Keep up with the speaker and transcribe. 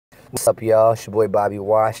What's up, y'all? It's your boy Bobby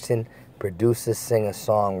Washington, producer, singer,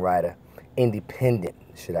 songwriter, independent,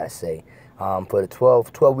 should I say. For the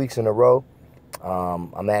 12 weeks in a row,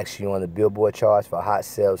 I'm actually on the Billboard charts for Hot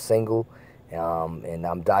Sales Single, and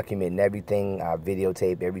I'm documenting everything. I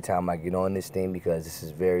videotape every time I get on this thing because this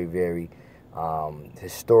is very, very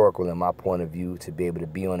historical in my point of view to be able to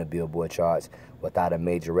be on the Billboard charts without a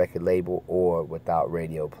major record label or without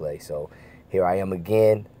radio play. So here I am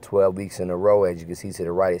again, 12 weeks in a row. As you can see to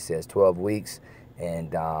the right, it says 12 weeks,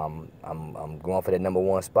 and I'm going for that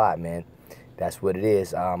 #1 spot, man. That's what it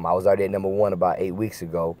is. I was already at #1 about 8 weeks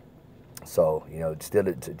ago, so you know,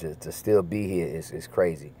 still to still be here is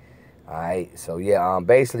crazy. All right, so yeah,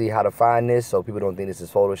 basically how to find this, so people don't think this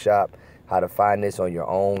is Photoshop. How to find this on your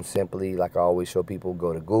own, simply, like I always show people,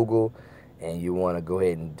 go to Google, and you want to go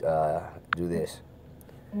ahead and do this.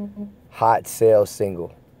 Hot Sales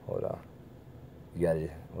Single. Hold on. You got to,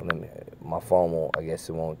 well, let me, my phone won't, I guess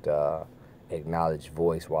it won't acknowledge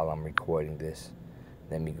voice while I'm recording this.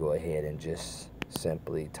 Let me go ahead and just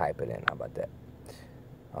simply type it in. How about that?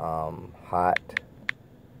 Hot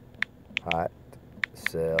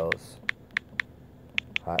Sales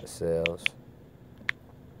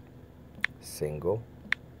Single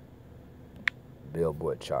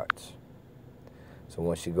Billboard charts. So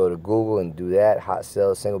once you go to Google and do that, Hot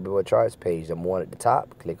Sales Single Billboard charts, page #1 at the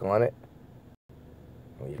top, click on it.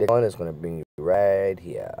 When you click on it, it's going to bring you right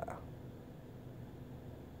here.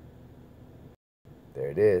 There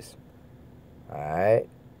it is. Alright.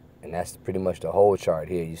 And that's pretty much the whole chart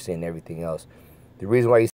here. You're seeing everything else. The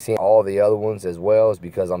reason why you're seeing all the other ones as well is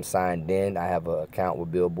because I'm signed in. I have an account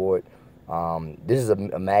with Billboard. This is a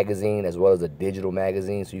magazine as well as a digital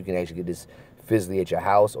magazine, so you can actually get this physically at your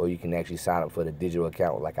house, or you can actually sign up for the digital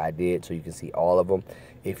account like I did, so you can see all of them.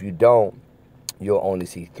 If you don't, you'll only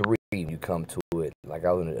see 3 when you come to it. Like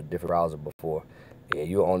I was in a different browser before. Yeah,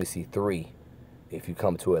 you'll only see 3 if you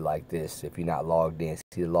come to it like this, if you're not logged in.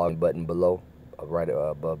 See the login button below, right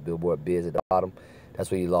above Billboard Biz at the bottom? That's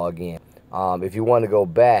where you log in. If you want to go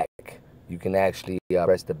back, you can actually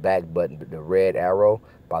press the back button, the red arrow,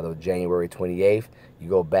 by the January 28th. You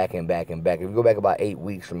go back and back and back. If you go back about 8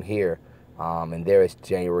 weeks from here, and there is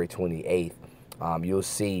January 28th, you'll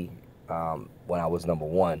see when I was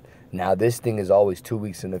 #1. Now this thing is always 2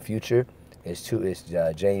 weeks in the future. It's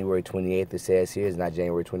January 28th. It says here. It's not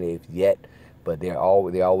January 28th yet, but they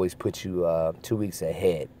always put you 2 weeks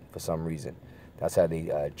ahead for some reason. That's how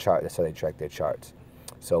they chart. That's how they track their charts.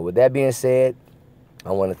 So with that being said,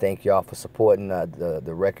 I want to thank y'all for supporting the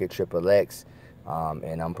record XXX,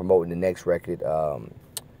 and I'm promoting the next record,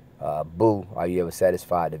 Boo, Are You Ever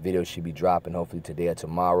Satisfied? The video should be dropping hopefully today or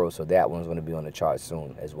tomorrow, so that one's going to be on the chart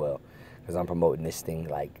soon as well, because I'm promoting this thing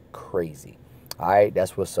like crazy. All right,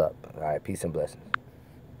 that's what's up. All right, peace and blessings.